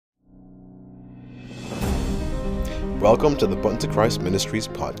Welcome to the Button to Christ Ministries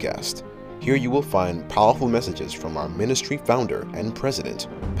podcast. Here you will find powerful messages from our ministry founder and president,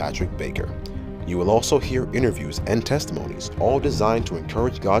 Patrick Baker. You will also hear interviews and testimonies, all designed to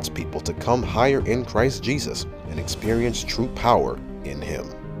encourage God's people to come higher in Christ Jesus and experience true power in Him.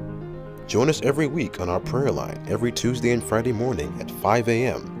 Join us every week on our prayer line every Tuesday and Friday morning at 5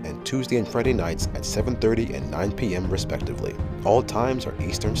 a.m. and Tuesday and Friday nights at 7:30 and 9 p.m. respectively. All times are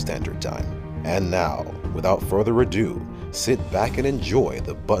Eastern Standard Time. And now, without further ado, sit back and enjoy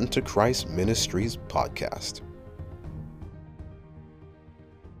the Button to Christ Ministries podcast.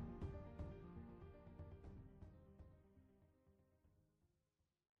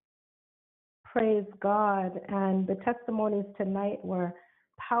 Praise God. And the testimonies tonight were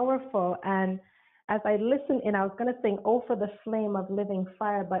powerful. And as I listened in, I was going to sing, "Oh, for the flame of living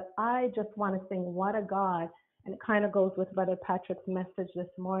fire," but I just want to sing, "What a God." And it kind of goes with Brother Patrick's message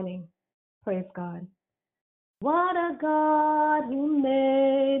this morning. Praise God. What a God who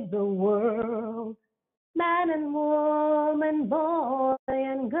made the world, man and woman, boy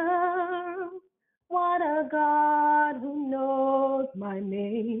and girl. What a God who knows my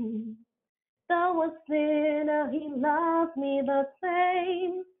name. Though a sinner, He loves me the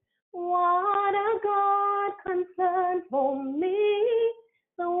same. What a God concerned for me,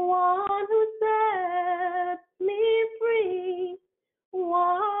 the one who sets me free.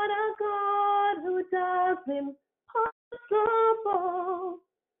 What a God who does impossible.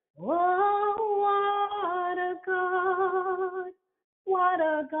 Oh, what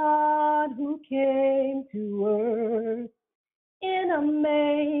a God who came to earth. In a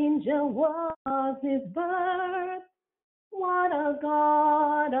manger was His birth. What a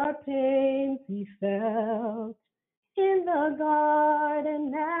God, our pains He felt. In the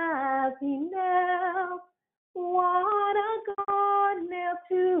garden as He knelt. What a God nailed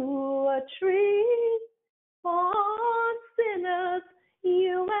to a tree. For sinners,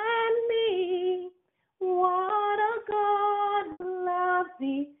 you and me. What a God who loves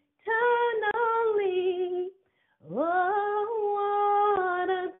eternally. Oh,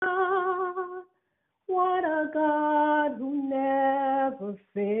 what a God who never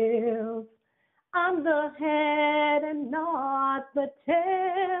fails. I'm the head and not the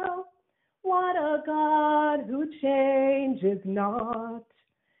tail. What a God who changes not,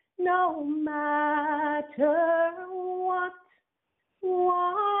 no matter what.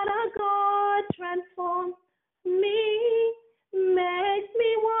 What a God transforms me, makes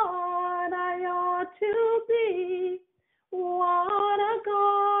me what I ought to be. What a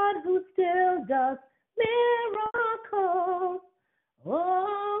God who still does miracles.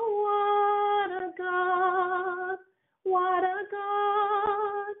 Oh, what a God, what a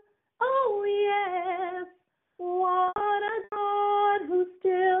God. Oh, yes, what a God who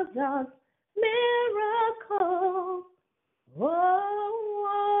still does miracles. Oh,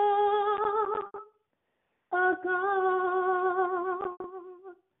 a God.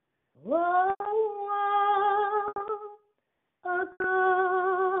 Oh, a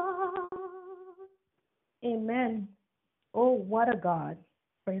God. Amen. Oh, what a God.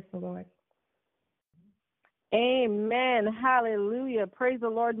 Praise the Lord. Amen. Hallelujah. Praise the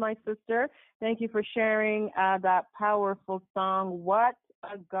Lord, my sister. Thank you for sharing that powerful song, What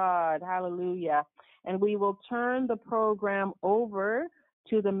a God. Hallelujah. And we will turn the program over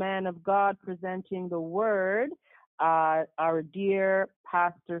to the man of God presenting the word, our dear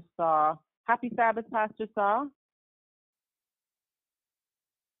Pastor Saul. Happy Sabbath, Pastor Saul.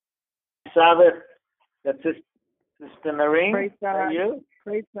 Sabbath. That's Sister Noreen. Praise God. How are you?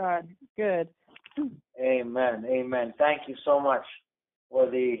 Praise God. Good. Amen. Amen. Thank you so much for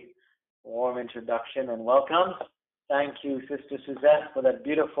the warm introduction and welcome. Thank you, Sister Suzette, for that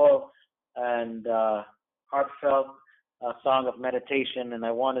beautiful and heartfelt song of meditation. And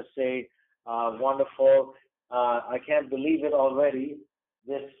I want to say, wonderful. I can't believe it already.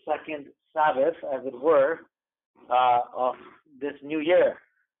 This second Sabbath, as it were, of this new year.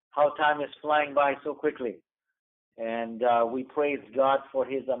 How time is flying by so quickly. And we praise God for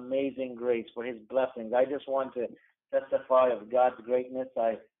His amazing grace, for His blessings. I just want to testify of God's greatness.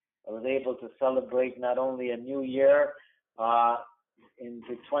 I was able to celebrate not only a new year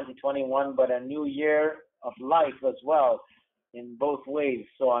into 2021, but a new year of life as well in both ways.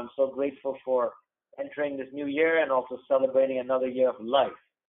 So I'm so grateful for entering this new year and also celebrating another year of life.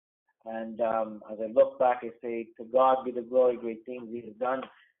 And as I look back, I say, to God be the glory, great things He has done.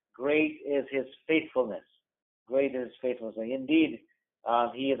 Great is His faithfulness. Great is His faithfulness. And indeed,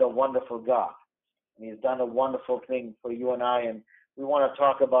 He is a wonderful God. And He's done a wonderful thing for you and I. And we want to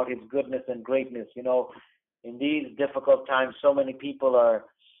talk about His goodness and greatness. You know, in these difficult times, so many people are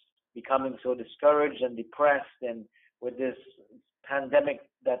becoming so discouraged and depressed. And with this pandemic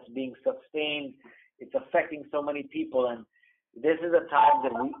that's being sustained. It's affecting so many people, and this is a time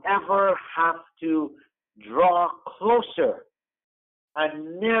that we ever have to draw closer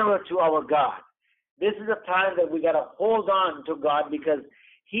and nearer to our God. This is a time that we got to hold on to God, because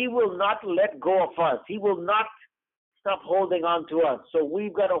He will not let go of us. He will not stop holding on to us. So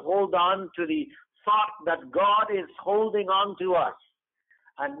we've got to hold on to the thought that God is holding on to us,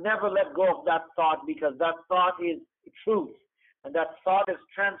 and never let go of that thought, because that thought is truth, and that thought is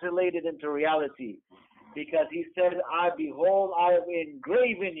translated into reality, because He said, behold, I have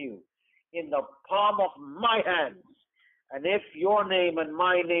engraven you in the palm of my hands. And if your name and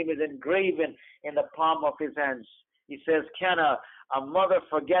my name is engraven in the palm of His hands, He says, can a mother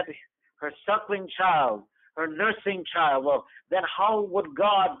forget her suckling child, her nursing child? Well, then how would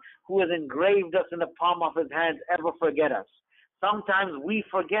God, who has engraved us in the palm of His hands, ever forget us? Sometimes we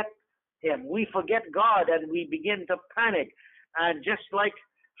forget Him. We forget God, and we begin to panic. And just like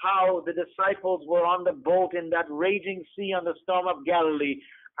how the disciples were on the boat in that raging sea on the storm of Galilee,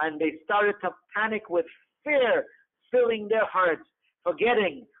 and they started to panic with fear filling their hearts,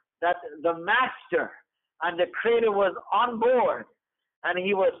 forgetting that the Master and the Creator was on board, and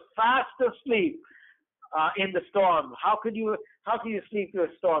He was fast asleep in the storm. How can you sleep through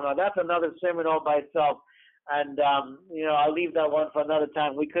a storm? Now, that's another sermon all by itself, and I'll leave that one for another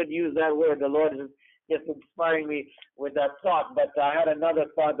time. We could use that word. The Lord is just inspiring me with that thought, but I had another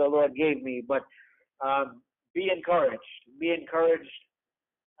thought the Lord gave me. But be encouraged. Be encouraged.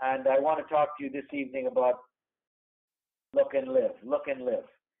 And I want to talk to you this evening about look and live. Look and live.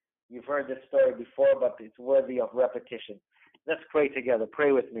 You've heard this story before, but it's worthy of repetition. Let's pray together.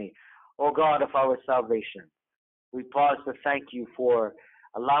 Pray with me. O God of our salvation, we pause to thank You for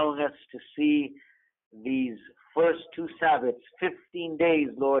allowing us to see these first two Sabbaths, 15 days,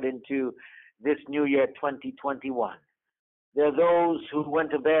 Lord, into this new year, 2021. There are those who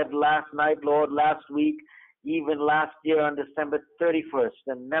went to bed last night, Lord, last week, even last year on December 31st,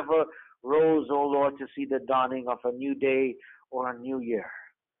 and never rose, O Lord, to see the dawning of a new day or a new year.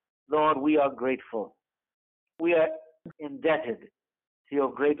 Lord, we are grateful. We are indebted to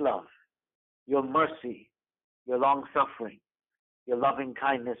Your great love, Your mercy, Your long-suffering, Your loving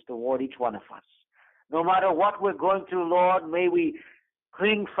kindness toward each one of us. No matter what we're going through, Lord, may we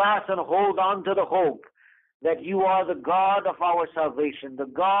cling fast and hold on to the hope that You are the God of our salvation, the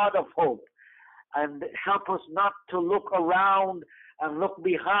God of hope. And help us not to look around and look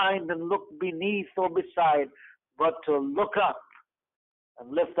behind and look beneath or beside, but to look up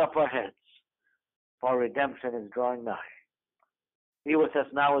and lift up our heads, for redemption is drawing nigh. Be with us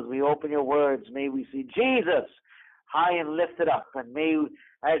now as we open Your words. May we see Jesus high and lifted up, and may,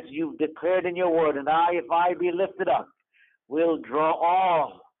 as You've declared in Your word, and if I be lifted up, will draw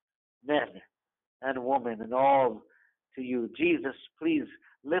all men and women and all to You. Jesus, please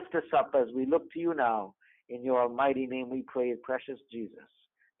lift us up as we look to You now. In Your almighty name we pray, precious Jesus.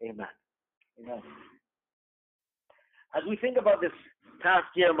 Amen. Amen. As we think about this past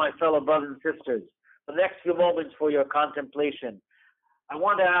year, my fellow brothers and sisters, for the next few moments for your contemplation, I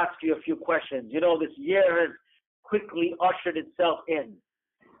want to ask you a few questions. This year has quickly ushered itself in.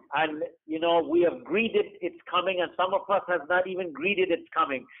 And, we have greeted its coming, and some of us have not even greeted its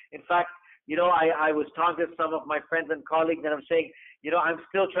coming. In fact, I was talking to some of my friends and colleagues, and I'm saying, I'm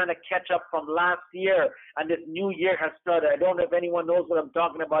still trying to catch up from last year, and this new year has started. I don't know if anyone knows what I'm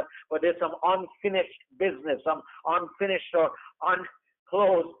talking about, but there's some unfinished business, some unfinished or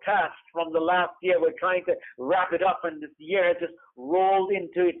unclosed tasks from the last year. We're trying to wrap it up, and this year has just rolled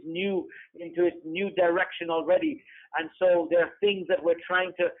into its new direction already. And so there are things that we're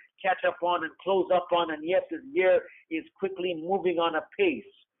trying to catch up on and close up on, and yet this year is quickly moving on a pace.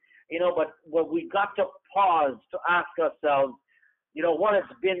 But we got to pause to ask ourselves, what has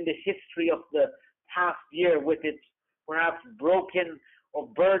been the history of the past year with its perhaps broken or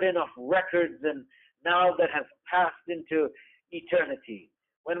burden of records, and now that has passed into eternity.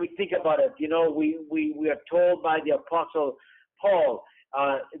 When we think about it, we are told by the Apostle Paul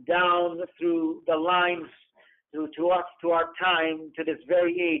down through the lines to us, to our time, to this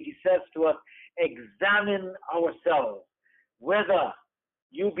very age, he says to us, examine ourselves, whether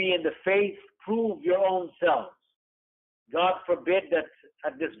you be in the faith, prove your own selves. God forbid that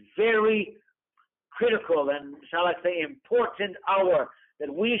at this very critical and, shall I say, important hour,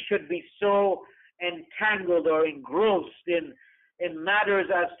 that we should be so entangled or engrossed in matters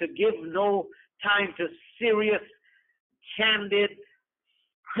as to give no time to serious, candid,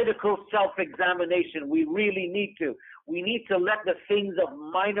 critical self-examination. We really need to. We need to let the things of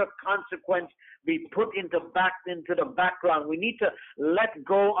minor consequence be put into the background. We need to let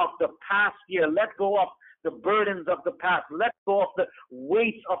go of the past year, let go of the burdens of the past. Let go of the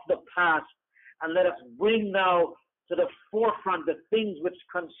weight of the past, and let us bring now to the forefront the things which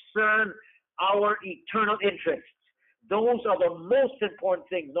concern our eternal interests. Those are the most important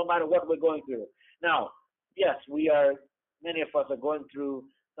things, no matter what we're going through. Now, yes, many of us are going through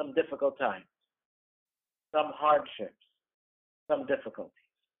some difficult times, some hardships, some difficulties.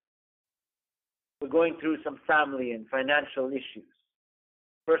 We're going through some family and financial issues,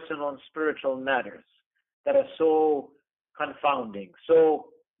 personal and spiritual matters that are so confounding, so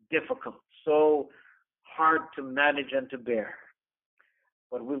difficult, so hard to manage and to bear.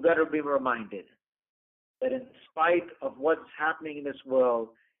 But we've got to be reminded that in spite of what's happening in this world,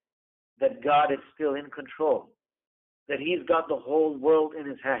 that God is still in control, that He's got the whole world in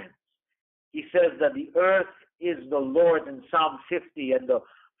His hands. He says that the earth is the Lord in Psalm 50 and the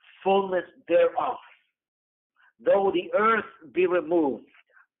fullness thereof. Though the earth be removed,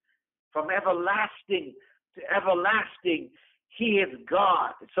 from everlasting to everlasting, He is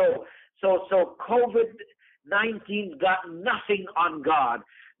God. So COVID-19 got nothing on God,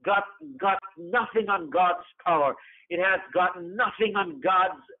 got nothing on God's power. It has got nothing on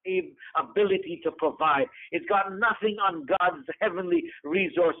God's ability to provide. It's got nothing on God's heavenly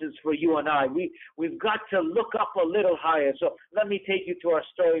resources for you and I. We've got to look up a little higher. So let me take you to our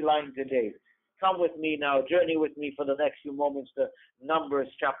storyline today. Come with me now, journey with me for the next few moments to Numbers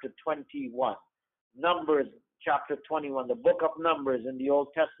chapter 21. Numbers chapter 21, the book of Numbers in the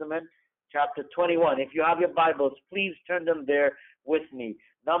Old Testament, chapter 21. If you have your Bibles, please turn them there with me.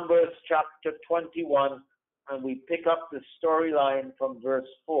 Numbers chapter 21, and we pick up the storyline from verse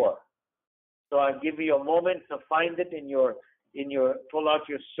 4. So I'll give you a moment to find it pull out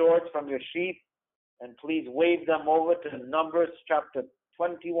your swords from your sheath, and please wave them over to Numbers chapter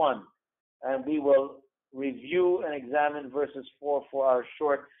 21. And we will review and examine verses 4 for our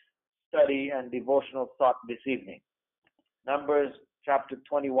short study and devotional thought this evening. Numbers chapter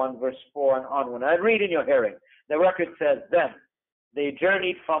 21, verse 4 and onward. I read in your hearing. The record says, Then they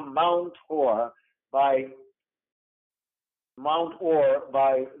journeyed from Mount Hor by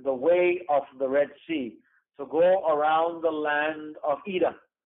the way of the Red Sea to go around the land of Edom.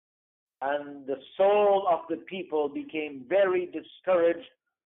 And the soul of the people became very discouraged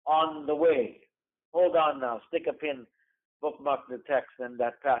on the way. Hold on now, stick a pin, bookmark the text and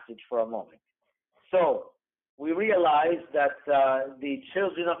that passage for a moment. So, we realize that the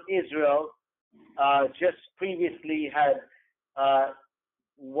children of Israel just previously had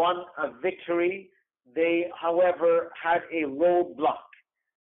won a victory. They, however, had a roadblock.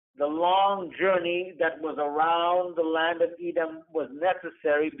 The long journey that was around the land of Edom was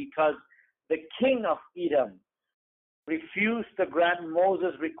necessary because the king of Edom refused to grant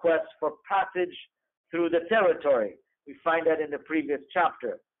Moses' request for passage through the territory. We find that in the previous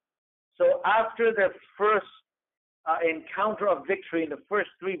chapter. So after the first encounter of victory in the first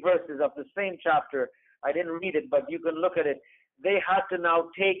 3 verses of the same chapter, I didn't read it, but you can look at it, they had to now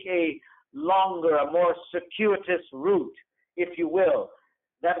take a longer, a more circuitous route, if you will,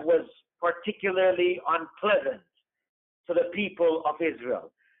 that was particularly unpleasant to the people of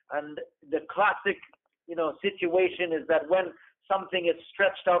Israel. And the classic situation is that when something is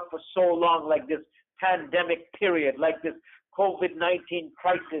stretched out for so long, like this pandemic period, like this COVID-19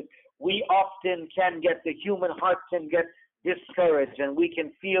 crisis, we often the human heart can get discouraged, and we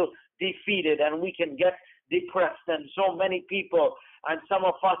can feel defeated, and we can get depressed, and so many people, and some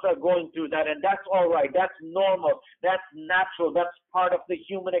of us are going through that, and that's all right, that's normal, that's natural, that's part of the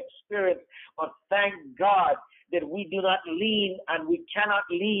human experience. But thank God that we do not lean, and we cannot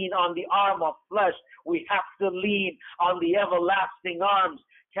lean on the arm of flesh. We have to lean on the everlasting arms.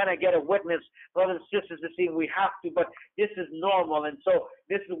 Can I get a witness? Brothers and sisters, to see we have to, but this is normal. And so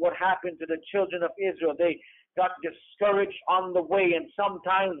this is what happened to the children of Israel. They got discouraged on the way, and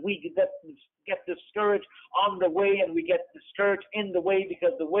sometimes we get discouraged on the way, and we get discouraged in the way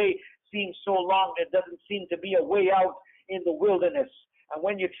because the way seems so long, it doesn't seem to be a way out in the wilderness. And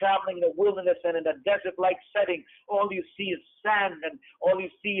when you're traveling in the wilderness and in a desert-like setting, all you see is sand, and all you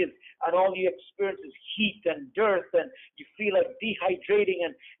experience is heat and dirt, and you feel like dehydrating,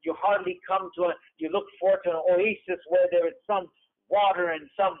 and you hardly you look forward to an oasis where there is some water and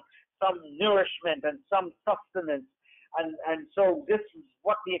some nourishment and some sustenance. And so this is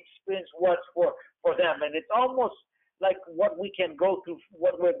what the experience was for them. And it's almost like what we can go through,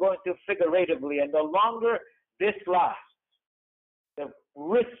 what we're going through figuratively. And the longer this lasts, the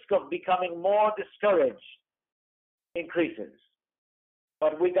risk of becoming more discouraged increases.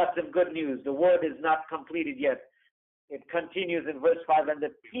 But we got some good news. The word is not completed yet. It continues in verse 5, and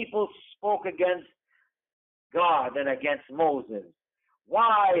the people spoke against God and against Moses.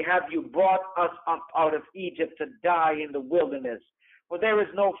 Why have you brought us up out of Egypt to die in the wilderness? For there is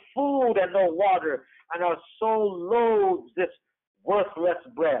no food and no water, and our soul loathes this worthless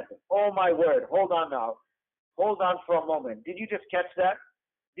bread. Oh my word, hold on now. Hold on for a moment. Did you just catch that?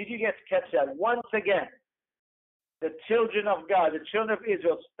 Did you just catch that? Once again, the children of God, the children of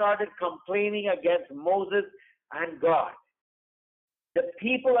Israel started complaining against Moses and God. The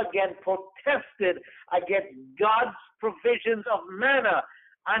people again protested against God's provisions of manna,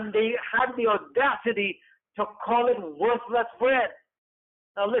 and they had the audacity to call it worthless bread.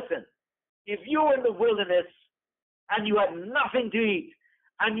 Now listen, if you were in the wilderness and you had nothing to eat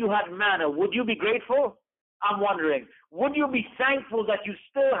and you had manna, would you be grateful? I'm wondering, would you be thankful that you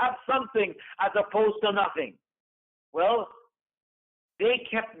still have something as opposed to nothing? Well, they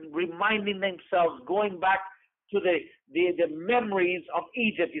kept reminding themselves, going back to the memories of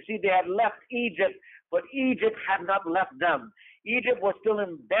Egypt. You see, they had left Egypt, but Egypt had not left them. Egypt was still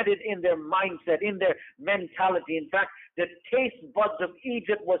embedded in their mindset, in their mentality. In fact, the taste buds of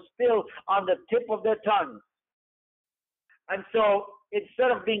Egypt was still on the tip of their tongues. And so,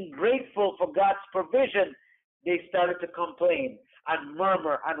 instead of being grateful for God's provision, they started to complain and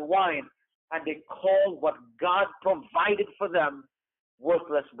murmur and whine, and they called what God provided for them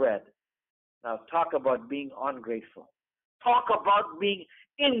worthless bread. Now, talk about being ungrateful. Talk about being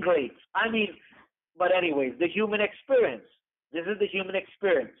ingrate. But anyways, the human experience. This is the human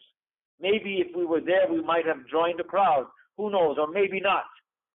experience. Maybe if we were there, we might have joined the crowd. Who knows? Or maybe not.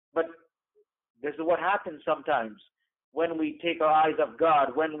 But this is what happens sometimes when we take our eyes off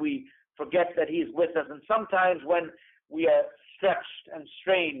God, when we forget that He's with us, and sometimes when we are stretched and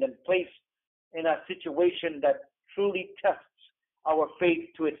strained and placed in a situation that truly tests our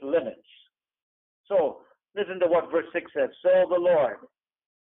faith to its limits. So, listen to what verse 6 says. So the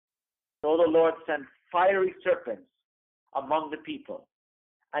Lord sent fiery serpents among the people,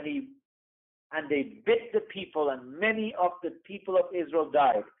 and they bit the people, and many of the people of Israel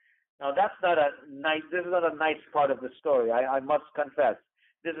died. Now this is not a nice part of the story, I must confess.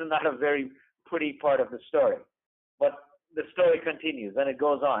 This is not a very pretty part of the story. But the story continues, and it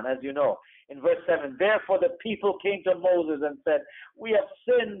goes on, as you know. In verse 7, therefore the people came to Moses and said, we have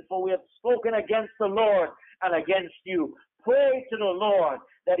sinned, for we have spoken against the Lord and against you. Pray to the Lord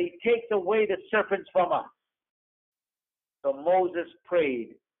that He takes away the serpents from us. So Moses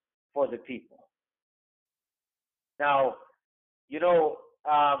prayed for the people. Now,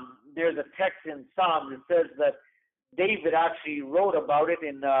 there's a text in Psalms that says that David actually wrote about it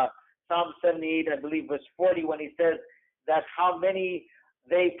in Psalm 78, I believe, verse 40, when he says that how many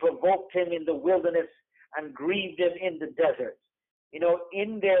they provoked him in the wilderness and grieved him in the desert.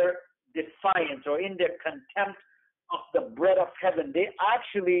 In their defiance or in their contempt of the bread of heaven,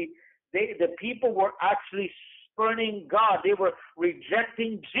 the people were actually spurning God. They were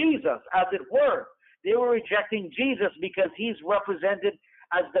rejecting Jesus, as it were. They were rejecting Jesus because He's represented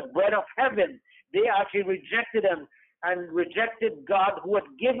as the bread of heaven. They actually rejected Him and rejected God who had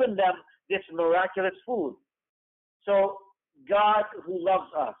given them this miraculous food. So God, who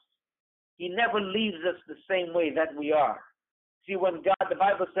loves us, He never leaves us the same way that we are. See, when God, the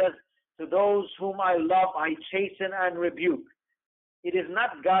Bible says, to those whom I love, I chasten and rebuke. It is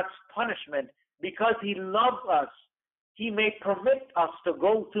not God's punishment. Because He loves us, He may permit us to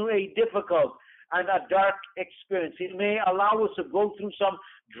go through a difficult and a dark experience. He may allow us to go through some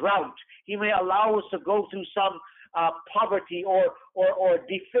drought. He may allow us to go through some poverty or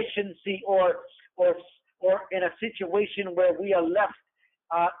deficiency or in a situation where we are left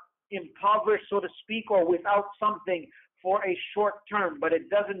impoverished, so to speak, or without something for a short term. But it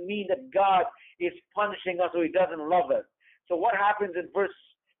doesn't mean that God is punishing us or He doesn't love us. So what happens in verse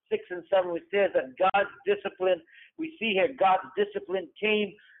 6 and 7, it says that God's discipline, we see here God's discipline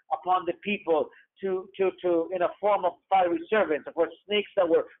came upon the people to in a form of fiery serpents. Of course, snakes that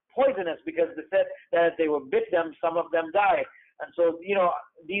were poisonous, because they said that if they were bit them, some of them died. And so,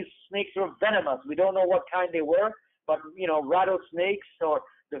 these snakes were venomous. We don't know what kind they were, but, rattlesnakes or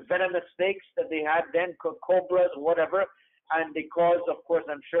the venomous snakes that they had then, cobras, whatever, and they caused, of course,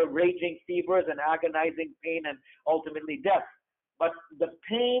 I'm sure, raging fevers and agonizing pain and ultimately death. But the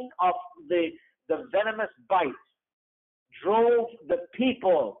pain of the venomous bites drove the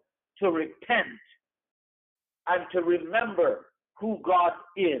people to repent and to remember who God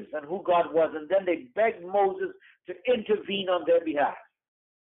is and who God was. And then they begged Moses to intervene on their behalf.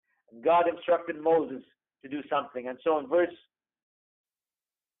 God instructed Moses to do something. And so in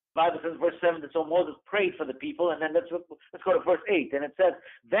Bible says verse 7, that so Moses prayed for the people. And then let's go to verse 8. And it says,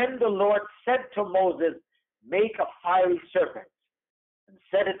 then the Lord said to Moses, make a fiery serpent and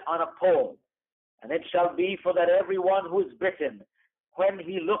set it on a pole. And it shall be for that everyone who is bitten when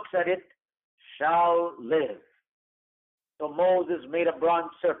he looks at it, shall live. So Moses made a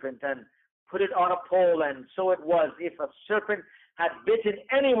bronze serpent and put it on a pole, and so it was, if a serpent had bitten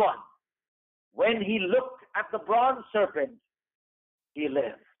anyone, when he looked at the bronze serpent, he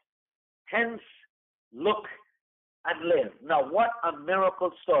lived. Hence, look and live. Now, what a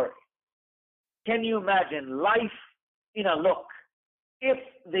miracle story. Can you imagine life in a look? If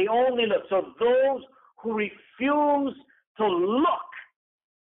they only look. So those who refuse to look,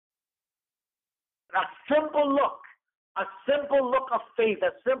 a simple look of faith,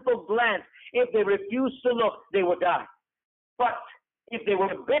 a simple glance, if they refuse to look, they would die. But if they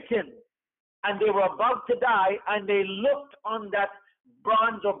were bitten and they were about to die and they looked on that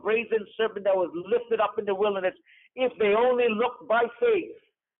bronze or brazen serpent that was lifted up in the wilderness, if they only looked by faith,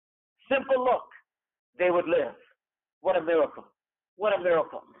 simple look, they would live. What a miracle. What a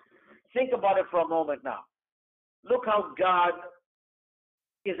miracle. Think about it for a moment now. Look how God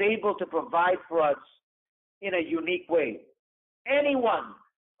is able to provide for us in a unique way. Anyone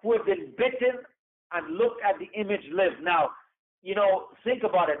who has been bitten and looked at the image live. Now, think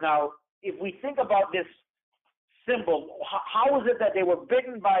about it now. If we think about this symbol, how is it that they were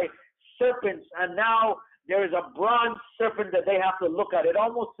bitten by serpents and now there is a bronze serpent that they have to look at? It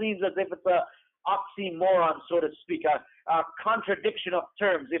almost seems as if it's a oxymoron, so to speak, a contradiction of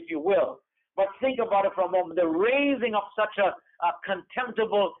terms, if you will. But think about it for a moment. The raising of such a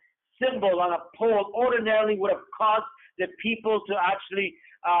contemptible symbol on a pole ordinarily would have caused the people to actually,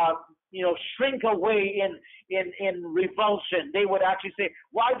 shrink away in revulsion. They would actually say,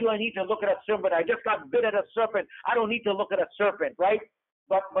 why do I need to look at a serpent? I just got bit at a serpent. I don't need to look at a serpent, right?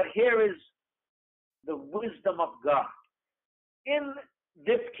 But here is the wisdom of God. In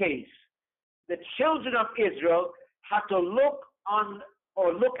this case, the children of Israel had to look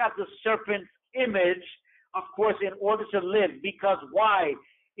at the serpent's image, of course, in order to live. Because why?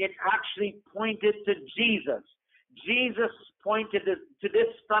 It actually pointed to Jesus. Jesus pointed to this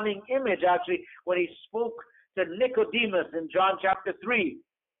stunning image, actually, when he spoke to Nicodemus in John chapter 3.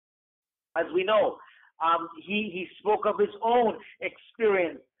 As we know, he spoke of his own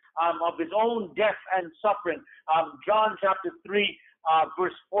experience, of his own death and suffering. John chapter 3,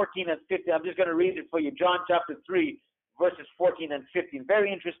 verse 14 and 15. I'm just going to read it for you. John chapter 3, verses 14 and 15.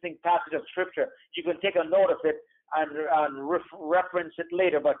 Very interesting passage of scripture. You can take a note of it and reference it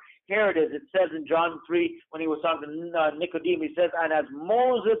later. But here it is. It says in John 3, when he was talking to Nicodemus, he says, and as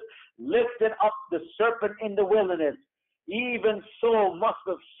Moses lifted up the serpent in the wilderness, even so must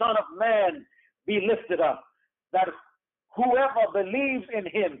the Son of Man be lifted up, that whoever believes in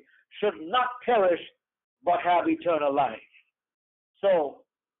him should not perish, but have eternal life. So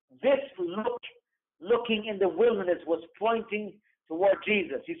this looking in the wilderness was pointing toward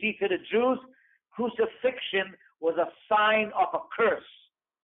Jesus. You see, to the Jews, crucifixion was a sign of a curse.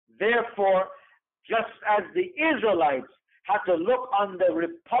 Therefore, just as the Israelites had to look on the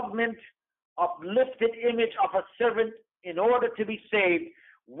repugnant, uplifted image of a serpent in order to be saved,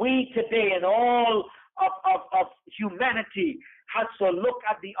 we today in all of humanity has to look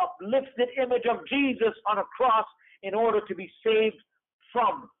at the uplifted image of Jesus on a cross in order to be saved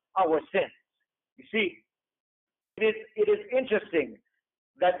from our sins. You see, it is interesting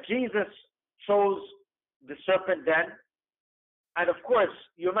that Jesus chose the serpent then. And of course,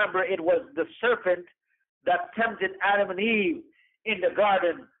 you remember it was the serpent that tempted Adam and Eve in the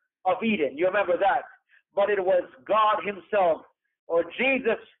Garden of Eden. You remember that. But it was God himself, or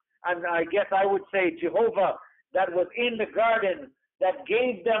Jesus, and I guess I would say Jehovah, that was in the garden that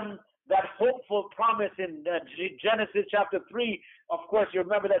gave them that hopeful promise in Genesis chapter 3. Of course, you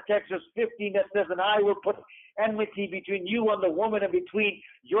remember that text, verse 15, that says, and I will put enmity between you and the woman, and between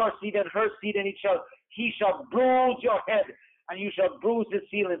your seed and her seed, and he shall bruise your head, and you shall bruise his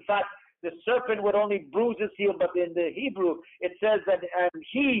heel. In fact, the serpent would only bruise his heel, but in the Hebrew, it says that and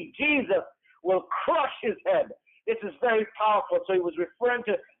he, Jesus, will crush his head. This is very powerful. So he was referring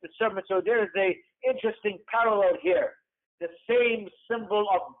to the serpent. So there is a interesting parallel here. The same symbol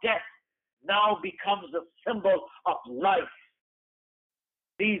of death now becomes a symbol of life.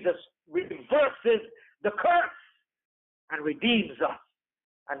 Jesus reverses the curse and redeems us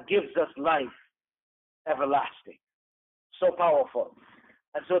and gives us life everlasting. So powerful.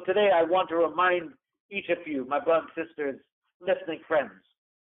 And so today I want to remind each of you, my brothers and sisters, listening friends,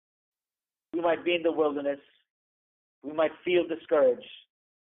 we might be in the wilderness. We might feel discouraged.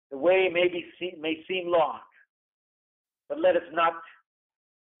 The way may seem long. But let us not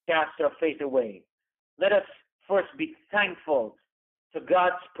cast our faith away. Let us first be thankful to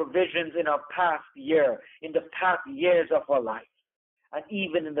God's provisions in our past year, in the past years of our life, and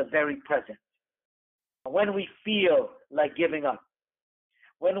even in the very present. And when we feel like giving up,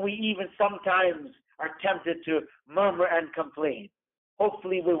 when we even sometimes are tempted to murmur and complain.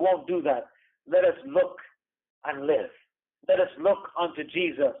 Hopefully we won't do that. Let us look and live. Let us look unto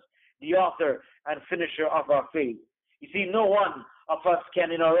Jesus, the author and finisher of our faith. You see, no one of us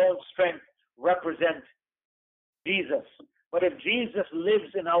can in our own strength represent Jesus. But if Jesus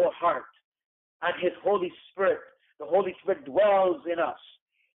lives in our heart and his Holy Spirit, the Holy Spirit dwells in us,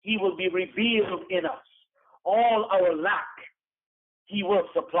 he will be revealed in us. All our lack, he will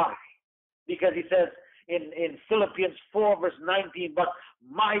supply. Because he says in Philippians 4 verse 19, but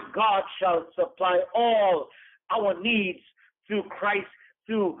my God shall supply all our needs through Christ,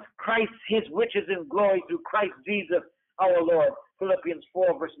 his riches in glory, through Christ Jesus our Lord. Philippians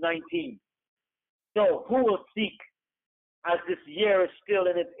 4 verse 19. So who will seek, as this year is still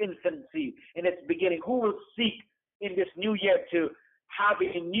in its infancy, in its beginning, who will seek in this new year to have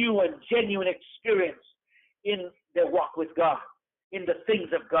a new and genuine experience in their walk with God, in the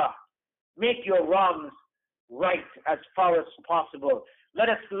things of God? Make your wrongs right as far as possible. Let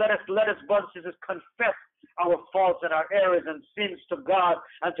us, brothers and sisters, confess our faults and our errors and sins to God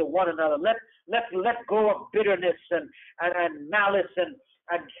and to one another. Let go of bitterness and malice and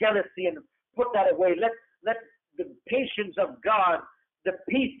jealousy and put that away. Let the patience of God, the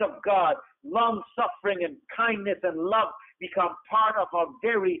peace of God, long suffering and kindness and love become part of our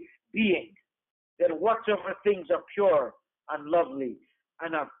very being. That whatsoever things are pure and lovely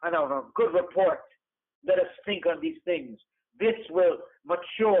and of a good report, let us think on these things. This will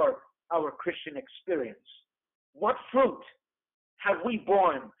mature our Christian experience. What fruit have we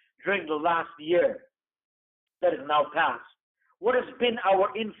borne during the last year that is now past? What has been our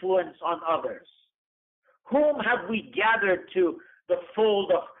influence on others? Whom have we gathered to the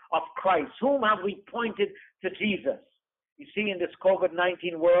fold of Christ? Whom have we pointed to Jesus? You see, in this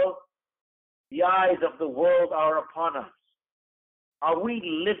COVID-19 world, the eyes of the world are upon us. Are we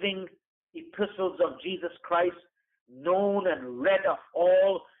living epistles of Jesus Christ, known and read of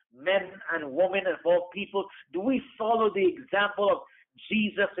all men and women and all people? Do we follow the example of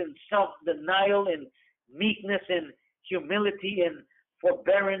Jesus in self-denial, in meekness, in humility, in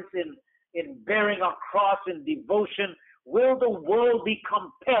forbearance, in bearing our cross, in devotion? Will the world be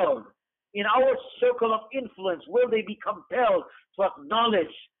compelled, in our circle of influence, will they be compelled to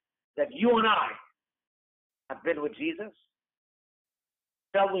acknowledge that you and I have been with Jesus?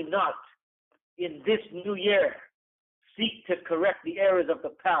 Shall we not, in this new year, seek to correct the errors of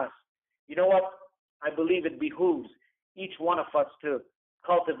the past? You know what? I believe it behooves each one of us to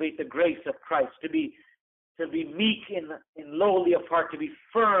cultivate the grace of Christ, to be meek in lowly of heart, to be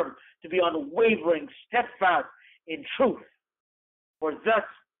firm, to be unwavering, steadfast in truth. For thus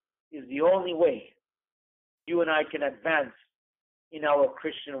is the only way you and I can advance in our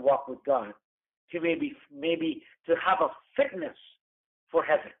Christian walk with God, to maybe to have a fitness for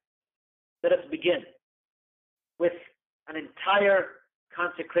heaven. Let us begin with an entire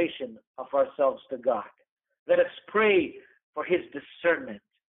consecration of ourselves to God. Let us pray for his discernment,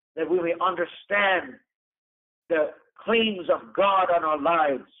 that we may understand the claims of God on our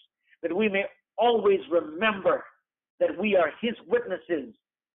lives, that we may always remember that we are his witnesses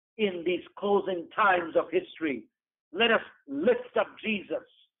in these closing times of history. Let us lift up Jesus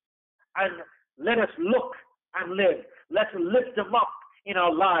and let us look and live. Let's lift him up in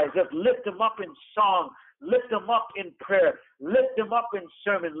our lives. Let's lift him up in song, lift him up in prayer, lift him up in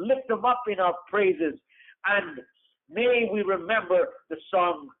sermon, lift him up in our praises. And may we remember the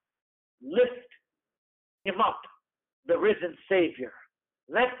song, lift him up, the risen Savior.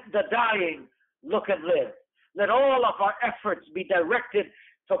 Let the dying look and live. Let all of our efforts be directed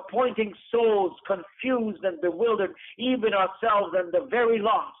to pointing souls confused and bewildered, even ourselves and the very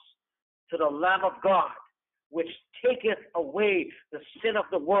lost, to the Lamb of God, which taketh away the sin of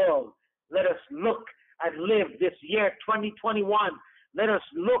the world. Let us look and live this year 2021. Let us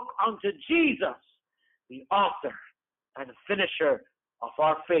look unto Jesus, the author and finisher of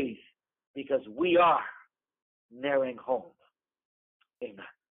our faith, because we are nearing home. Amen.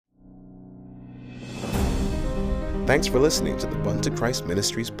 Thanks for listening to the Bun to Christ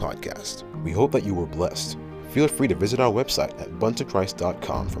Ministries podcast. We hope that you were blessed. Feel free to visit our website at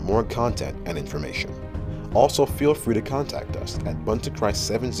buntochrist.com for more content and information. Also, feel free to contact us at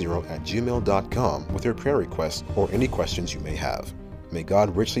buntochrist70@gmail.com with your prayer requests or any questions you may have. May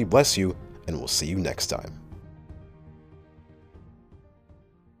God richly bless you, and we'll see you next time.